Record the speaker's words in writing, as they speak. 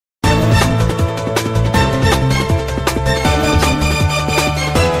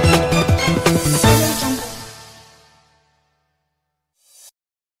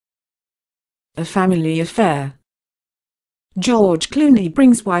a family affair. George Clooney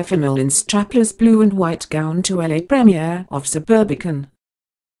brings wife Amal in strapless blue and white gown to LA premiere of Suburbicon.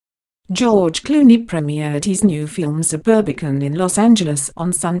 George Clooney premiered his new film Suburbicon in Los Angeles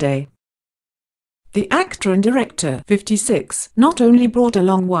on Sunday. The actor and director, 56, not only brought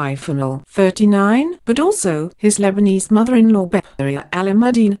along wife Amal, 39, but also his Lebanese mother-in-law Beria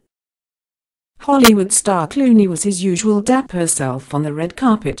Al-Madine. Hollywood star Clooney was his usual dapper self on the red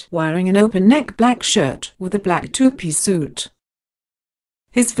carpet, wearing an open-neck black shirt with a black two-piece suit.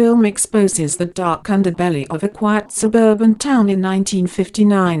 His film exposes the dark underbelly of a quiet suburban town in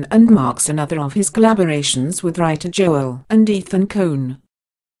 1959 and marks another of his collaborations with writer Joel and Ethan Coen.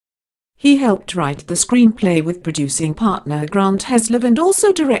 He helped write the screenplay with producing partner Grant Heslov and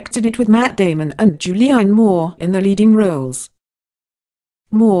also directed it with Matt Damon and Julianne Moore in the leading roles.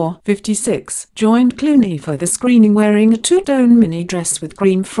 Moore, 56, joined Clooney for the screening wearing a two-tone mini dress with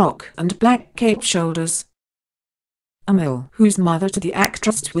green frock and black cape shoulders. Amal, whose mother to the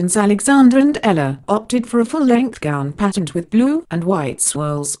actress twins Alexander and Ella, opted for a full-length gown patterned with blue and white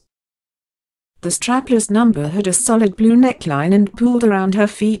swirls. The strapless number had a solid blue neckline and pulled around her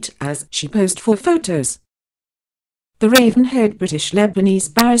feet as she posed for photos. The raven-haired British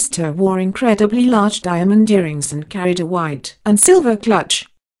Lebanese barrister wore incredibly large diamond earrings and carried a white and silver clutch.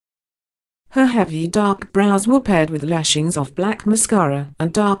 Her heavy dark brows were paired with lashings of black mascara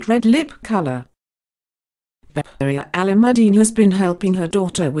and dark red lip color. Beria Al-Madine has been helping her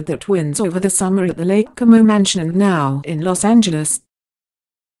daughter with the twins over the summer at the Lake Como mansion and now in Los Angeles.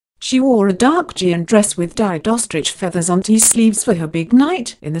 She wore a dark jean dress with dyed ostrich feathers on T-sleeves for her big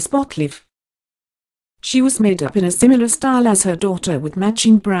night in the Spotlight. She was made up in a similar style as her daughter with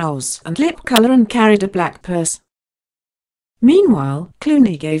matching brows and lip color and carried a black purse. Meanwhile,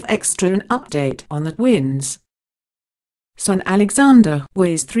 Clooney gave Extra an update on the twins. Son Alexander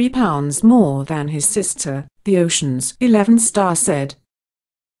weighs 3 pounds more than his sister, the Ocean's 11 star said.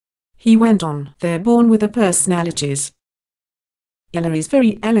 He went on, "They're born with the personalities. Ella is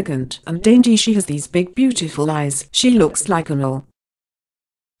very elegant and dainty. She has these big beautiful eyes. She looks like Amal.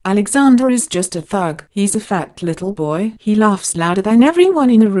 Alexander is just a thug. He's a fat little boy. He laughs louder than everyone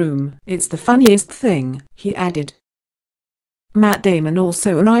in the room. It's the funniest thing," he added. Matt Damon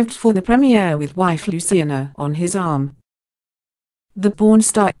also arrived for the premiere with wife Luciana on his arm. The porn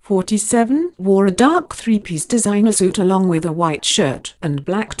star, 47, wore a dark three-piece designer suit along with a white shirt and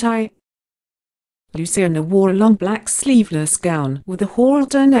black tie. Luciana wore a long black sleeveless gown with a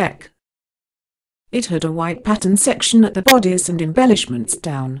halter neck. It had a white pattern section at the bodice and embellishments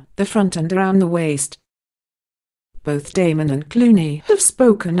down the front and around the waist. Both Damon and Clooney have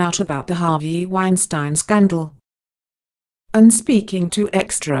spoken out about the Harvey Weinstein scandal. And speaking to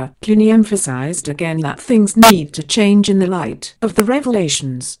Extra, Clooney emphasized again that things need to change in the light of the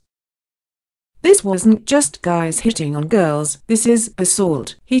revelations. "This wasn't just guys hitting on girls, this is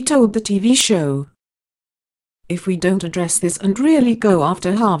assault," he told the TV show. "If we don't address this and really go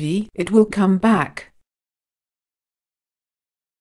after Harvey, it will come back."